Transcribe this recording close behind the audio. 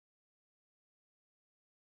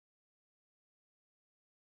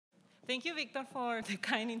Thank you, Victor, for the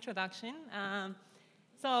kind introduction.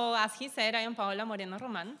 So as he said, I am Paola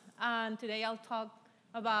Moreno-Roman, and today I'll talk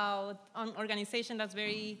about an organization that's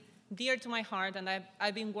very dear to my heart and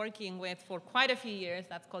I've been working with for quite a few years.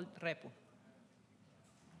 That's called REPU.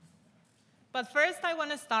 But first, I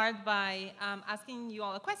want to start by asking you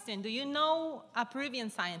all a question. Do you know a Peruvian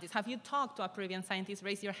scientist? Have you talked to a Peruvian scientist?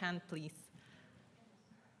 Raise your hand, please.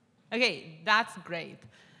 OK, that's great.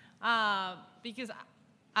 Because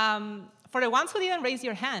for the ones who didn't raise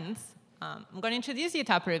your hands, I'm going to introduce you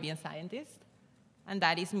to a Peruvian scientist, and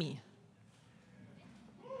that is me.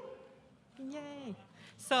 Yay.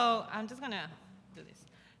 So I'm just going to do this.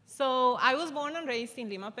 So I was born and raised in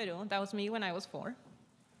Lima, Peru. That was me when I was 4.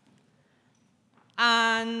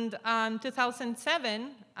 And in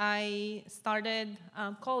 2007, I started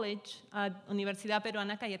college at Universidad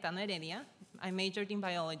Peruana Cayetano Heredia. I majored in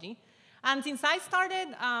biology. And since I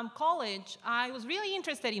started college, I was really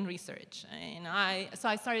interested in research. And so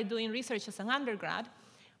I started doing research as an undergrad.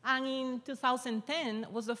 And in 2010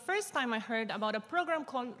 was the first time I heard about a program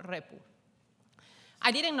called REPU.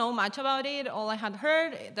 I didn't know much about it. All I had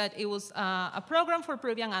heard that it was a program for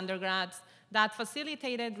Peruvian undergrads that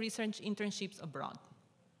facilitated research internships abroad.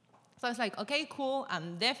 So I was like, OK, cool.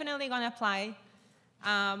 I'm definitely going to apply.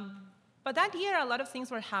 But that year, a lot of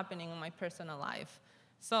things were happening in my personal life.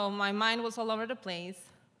 So my mind was all over the place,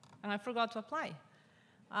 and I forgot to apply.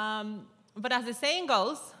 But as the saying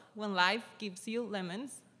goes, when life gives you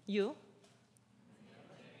lemons, you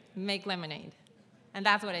make lemonade. And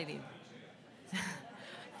that's what I did.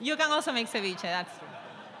 You can also make ceviche, that's true.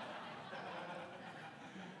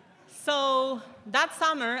 So that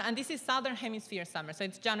summer, and this is Southern Hemisphere summer, so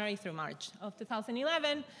it's January through March of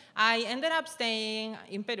 2011, I ended up staying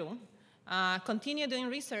in Peru, continued doing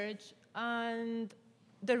research, and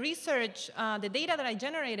the research, the data that I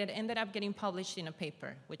generated ended up getting published in a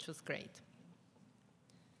paper, which was great.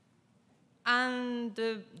 And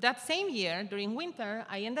that same year, during winter,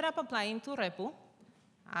 I ended up applying to REPU.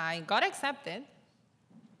 I got accepted.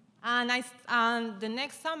 And the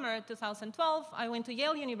next summer, 2012, I went to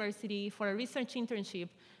Yale University for a research internship,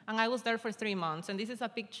 and I was there for 3 months. And this is a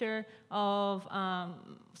picture of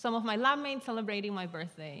some of my lab mates celebrating my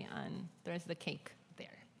birthday, and there's the cake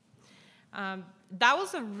there. That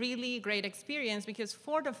was a really great experience because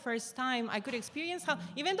for the first time, I could experience how,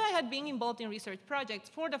 even though I had been involved in research projects,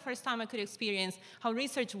 for the first time I could experience how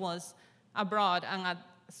research was abroad and at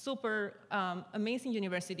a super amazing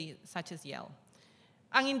university such as Yale.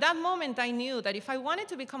 And in that moment, I knew that if I wanted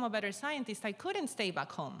to become a better scientist, I couldn't stay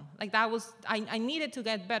back home. Like that was, I needed to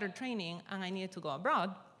get better training, and I needed to go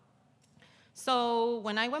abroad. So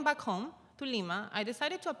when I went back home to Lima, I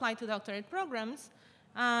decided to apply to doctorate programs.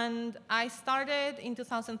 And I started in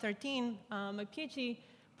 2013 my PhD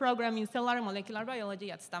program in cellular and molecular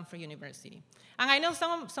biology at Stanford University. And I know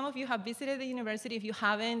some of you have visited the university. If you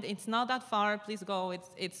haven't, it's not that far. Please go.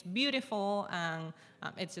 It's beautiful, and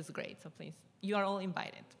it's just great. So please, you are all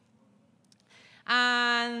invited.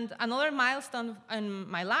 And another milestone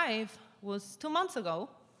in my life was 2 months ago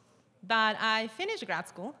that I finished grad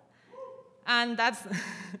school. And that's,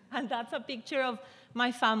 and that's a picture of my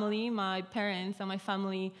family, my parents and my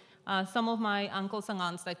family, some of my uncles and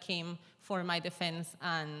aunts that came for my defense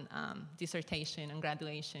and dissertation and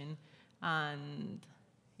graduation. And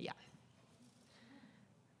yeah.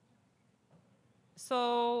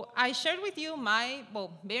 So I shared with you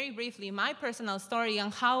very briefly, my personal story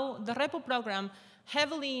and how the REPU program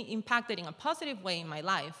heavily impacted in a positive way in my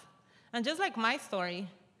life. And just like my story,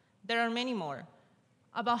 there are many more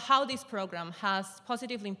about how this program has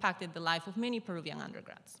positively impacted the life of many Peruvian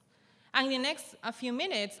undergrads. And in the next few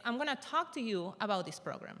minutes, I'm going to talk to you about this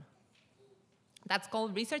program. That's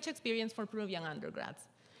called Research Experience for Peruvian Undergrads,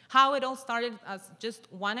 how it all started as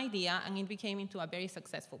just one idea, and it became into a very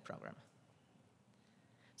successful program.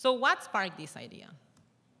 So what sparked this idea?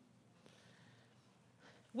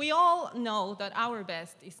 We all know that our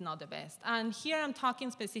best is not the best. And here I'm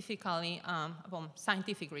talking specifically about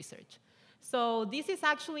scientific research. So this is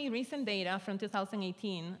actually recent data from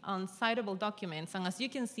 2018 on citable documents. And as you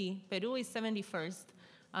can see, Peru is 71st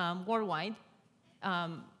worldwide.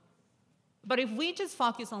 But if we just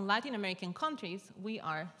focus on Latin American countries, we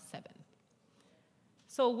are 7th.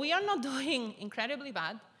 So we are not doing incredibly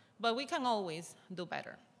bad, but we can always do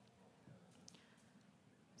better.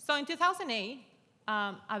 So in 2008,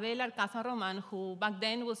 Abel Alcázar-Roman, who back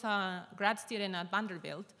then was a grad student at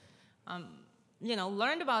Vanderbilt,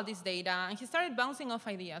 learned about this data, and he started bouncing off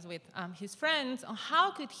ideas with his friends on how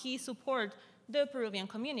could he support the Peruvian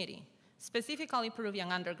community, specifically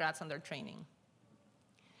Peruvian undergrads and their training.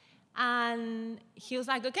 And he was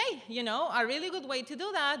like, okay, you know, a really good way to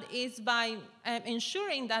do that is by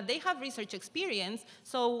ensuring that they have research experience.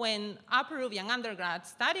 So when a Peruvian undergrad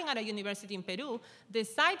studying at a university in Peru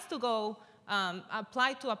decides to go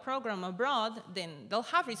apply to a program abroad, then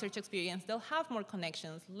they'll have research experience, they'll have more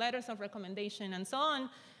connections, letters of recommendation, and so on,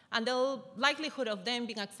 and the likelihood of them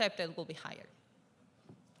being accepted will be higher.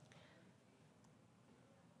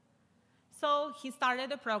 So he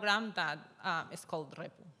started a program that is called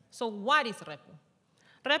REPU. So what is REPU?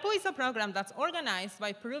 REPU is a program that's organized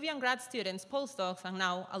by Peruvian grad students, postdocs, and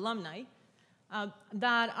now alumni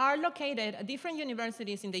that are located at different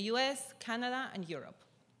universities in the US, Canada, and Europe.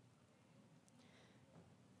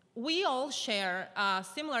 We all share a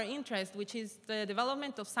similar interest, which is the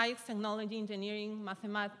development of science, technology, engineering,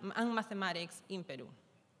 and mathematics in Peru.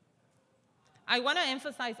 I want to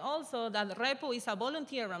emphasize also that REPU is a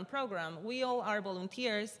volunteer-run program. We all are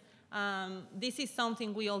volunteers. This is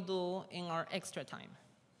something we all do in our extra time.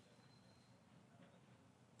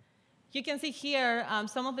 You can see here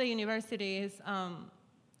some of the universities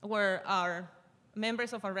where our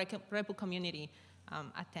members of our REPU community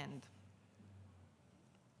attend.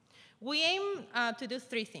 We aim to do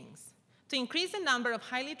three things: to increase the number of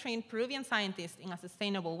highly trained Peruvian scientists in a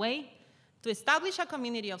sustainable way, to establish a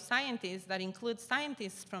community of scientists that includes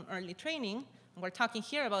scientists from early training, we're talking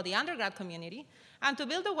here about the undergrad community, and to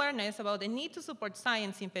build awareness about the need to support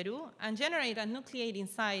science in Peru and generate a nucleating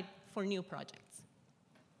site for new projects.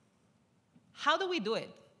 How do we do it?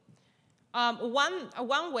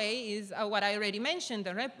 One way is what I already mentioned,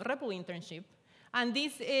 the REPU internship, and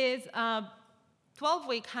this is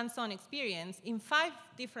 12-week hands-on experience in 5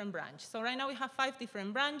 different branches. So right now we have 5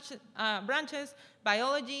 different branches: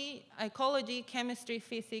 biology, ecology, chemistry,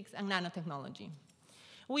 physics, and nanotechnology.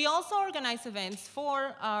 We also organize events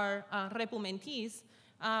for our REPU mentees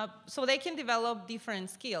so they can develop different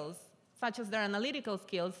skills, such as their analytical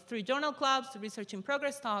skills, through journal clubs, research in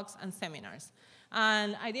progress talks, and seminars.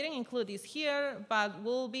 And I didn't include this here, but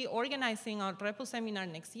we'll be organizing our REPU seminar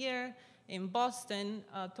next year in Boston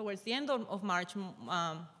towards the end of March,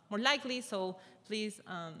 more likely, so please,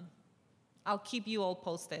 I'll keep you all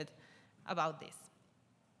posted about this.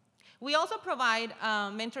 We also provide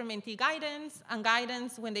mentor-mentee guidance and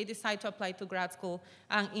guidance when they decide to apply to grad school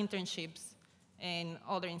and internships in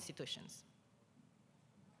other institutions.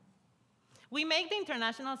 We make the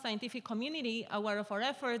international scientific community aware of our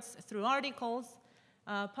efforts through articles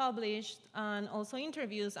published, and also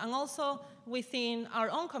interviews, and also within our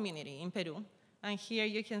own community in Peru. And here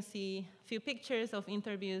you can see a few pictures of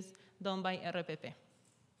interviews done by REPP.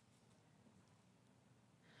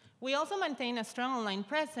 We also maintain a strong online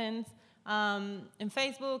presence in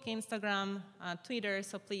Facebook, Instagram, Twitter,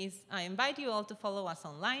 so please, I invite you all to follow us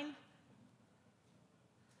online.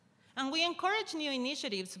 And we encourage new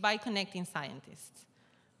initiatives by connecting scientists.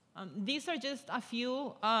 These are just a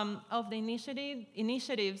few of the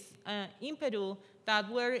initiatives in Peru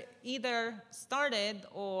that were either started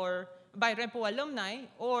or by REPU alumni,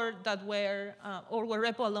 or that were where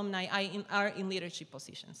REPU alumni are in leadership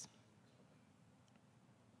positions.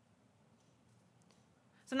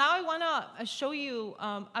 So now I want to show you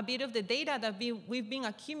a bit of the data that we've been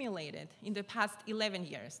accumulated in the past 11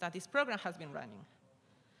 years that this program has been running.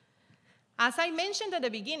 As I mentioned at the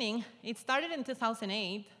beginning, it started in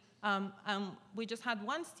 2008, and we just had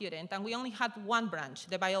 1 student, and we only had 1 branch,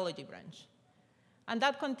 the biology branch. And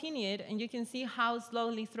that continued, and you can see how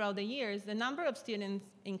slowly throughout the years, the number of students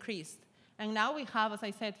increased. And now we have, as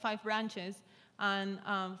I said, 5 branches and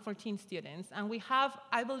 14 students. And we have,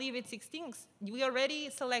 I believe it's 16. We already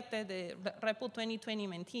selected the REPU 2020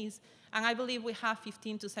 mentees, and I believe we have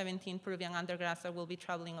 15 to 17 Peruvian undergrads that will be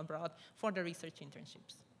traveling abroad for the research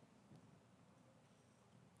internships.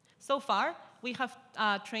 So far, we have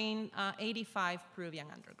trained 85 Peruvian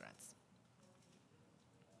undergrads.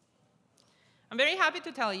 I'm very happy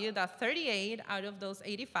to tell you that 38 out of those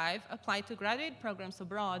 85 applied to graduate programs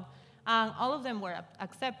abroad, and all of them were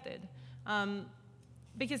accepted.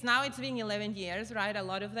 Because now it's been 11 years, right? A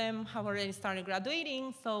lot of them have already started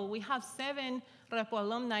graduating, so we have 7 REPU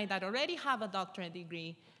alumni that already have a doctorate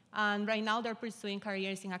degree, and right now they're pursuing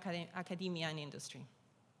careers in academia and industry.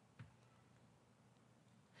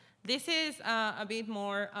 This is a bit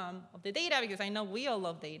more of the data, because I know we all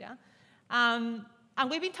love data. And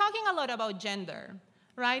we've been talking a lot about gender,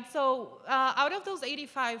 right? So out of those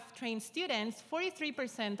 85 trained students,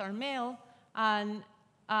 43% are male, and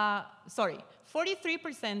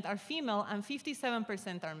 43% are female, and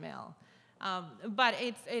 57% are male. But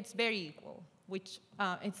it's very equal, which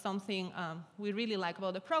is something we really like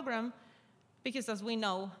about the program, because as we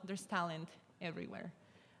know, there's talent everywhere.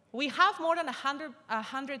 We have more than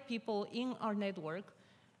 100 people in our network,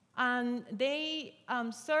 and they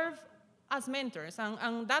serve as mentors.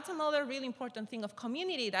 And that's another really important thing of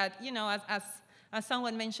community that, you know, as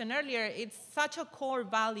someone mentioned earlier, it's such a core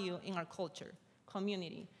value in our culture,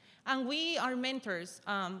 community. And we are mentors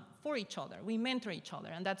for each other. We mentor each other,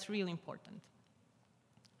 and that's really important.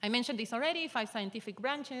 I mentioned this already, 5 scientific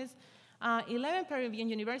branches, 11 Peruvian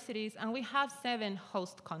universities, and we have 7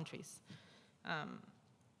 host countries.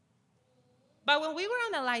 But when we were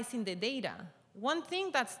analyzing the data, one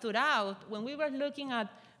thing that stood out when we were looking at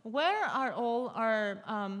where are all our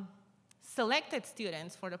selected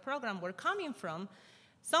students for the program were coming from,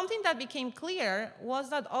 something that became clear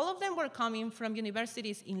was that all of them were coming from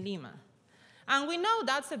universities in Lima. And we know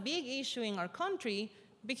that's a big issue in our country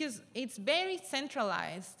because it's very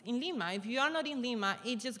centralized in Lima. If you are not in Lima,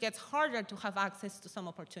 it just gets harder to have access to some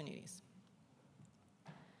opportunities.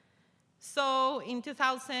 So in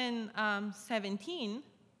 2017,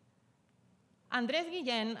 Andrés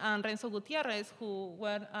Guillén and Renzo Gutierrez, who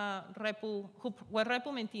were REPU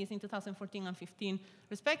mentees in 2014 and 15,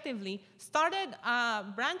 respectively, started a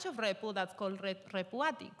branch of REPU that's called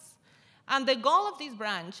REPUatics. And the goal of this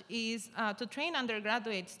branch is to train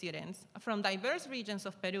undergraduate students from diverse regions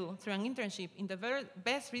of Peru through an internship in the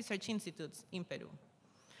best research institutes in Peru.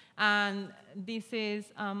 And this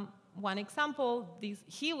is one example.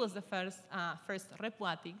 He was the first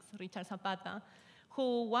REPUatics, Richard Zapata,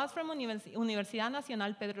 who was from Universidad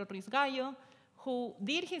Nacional Pedro Ruiz Gallo, who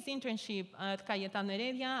did his internship at Cayetano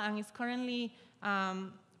Heredia and is currently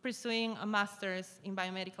pursuing a master's in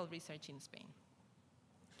biomedical research in Spain.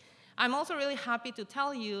 I'm also really happy to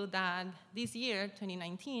tell you that this year,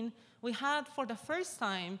 2019, we had for the first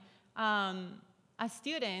time a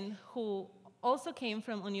student who also came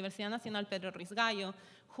from Universidad Nacional Pedro Ruiz Gallo,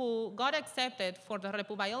 who got accepted for the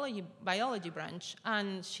REPU biology branch,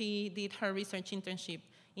 and she did her research internship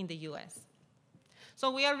in the US.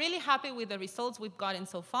 So we are really happy with the results we've gotten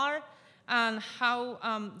so far and how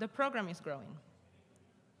the program is growing.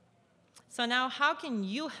 So now, how can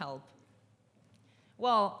you help?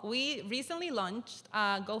 Well, we recently launched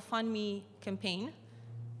a GoFundMe campaign,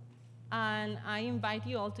 and I invite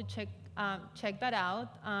you all to check that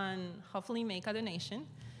out and hopefully make a donation.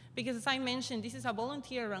 Because as I mentioned, this is a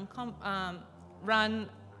volunteer-run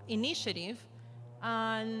initiative,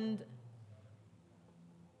 and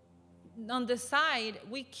on the side,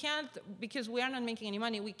 we can't, because we are not making any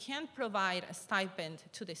money, we can't provide a stipend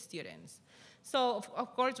to the students. So,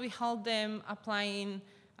 of course, we help them applying,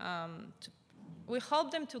 we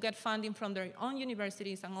help them to get funding from their own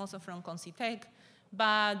universities and also from CONCITEC,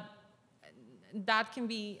 but that can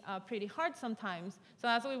be pretty hard sometimes. So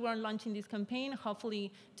that's why we're launching this campaign, hopefully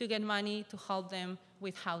to get money to help them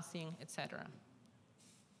with housing, etc.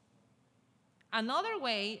 Another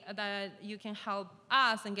way that you can help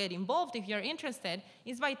us and get involved if you're interested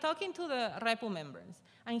is by talking to the REPU members.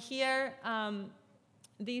 And here,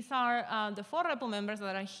 these are the 4 REPU members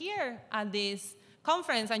that are here at this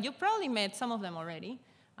conference, and you probably met some of them already,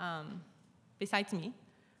 besides me,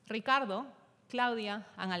 Ricardo, Claudia,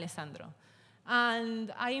 and Alessandro.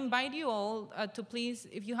 And I invite you all to please,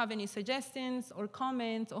 if you have any suggestions or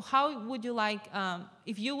comments, or how would you like,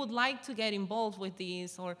 if you would like to get involved with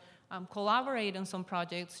these or collaborate on some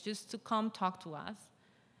projects, just to come talk to us.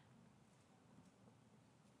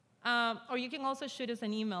 Or you can also shoot us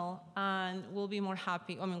an email, and we'll be more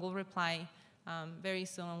happy, we'll reply very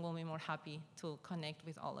soon, and we'll be more happy to connect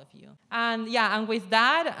with all of you. And yeah, and with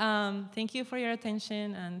that, thank you for your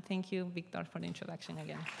attention, and thank you, Victor, for the introduction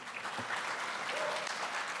again.